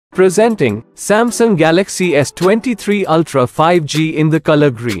Presenting Samsung Galaxy S23 Ultra 5G in the color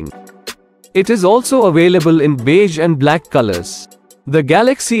green. It is also available in beige and black colors. The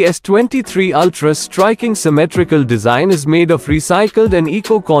Galaxy S23 Ultra's striking symmetrical design is made of recycled and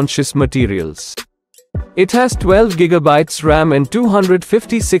eco-conscious materials. It has 12GB RAM and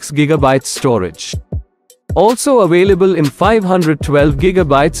 256GB storage. Also available in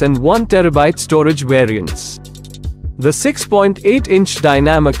 512GB and 1TB storage variants. The 6.8-inch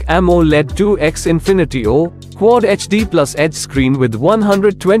dynamic AMOLED 2x Infinity O Quad HD Plus Edge screen with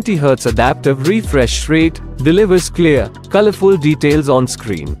 120Hz adaptive refresh rate delivers clear, colorful details on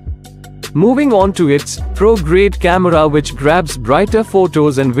screen. Moving on to its pro-grade camera, which grabs brighter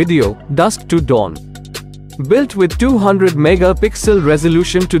photos and video, dusk to dawn. Built with 200-megapixel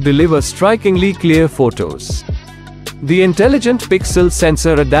resolution to deliver strikingly clear photos. The intelligent pixel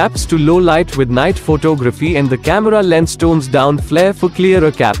sensor adapts to low light with night photography, and the camera lens tones down flare for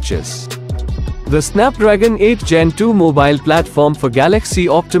clearer captures. The Snapdragon 8 Gen 2 mobile platform for Galaxy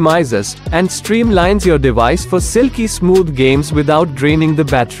optimizes and streamlines your device for silky smooth games without draining the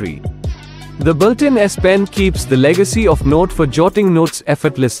battery. The built-in S Pen keeps the legacy of Note for jotting notes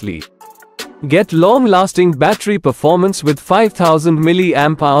effortlessly. Get long-lasting battery performance with 5000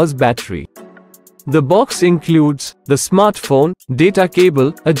 mAh battery. The box includes the smartphone, data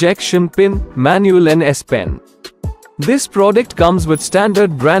cable, ejection pin, manual and S Pen. This product comes with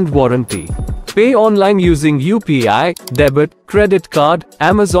standard brand warranty. Pay online using UPI, debit, credit card,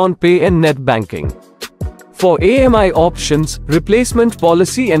 Amazon Pay and net banking. For AMI options, replacement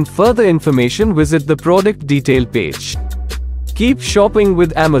policy and further information, visit the product detail page. Keep shopping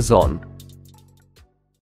with Amazon.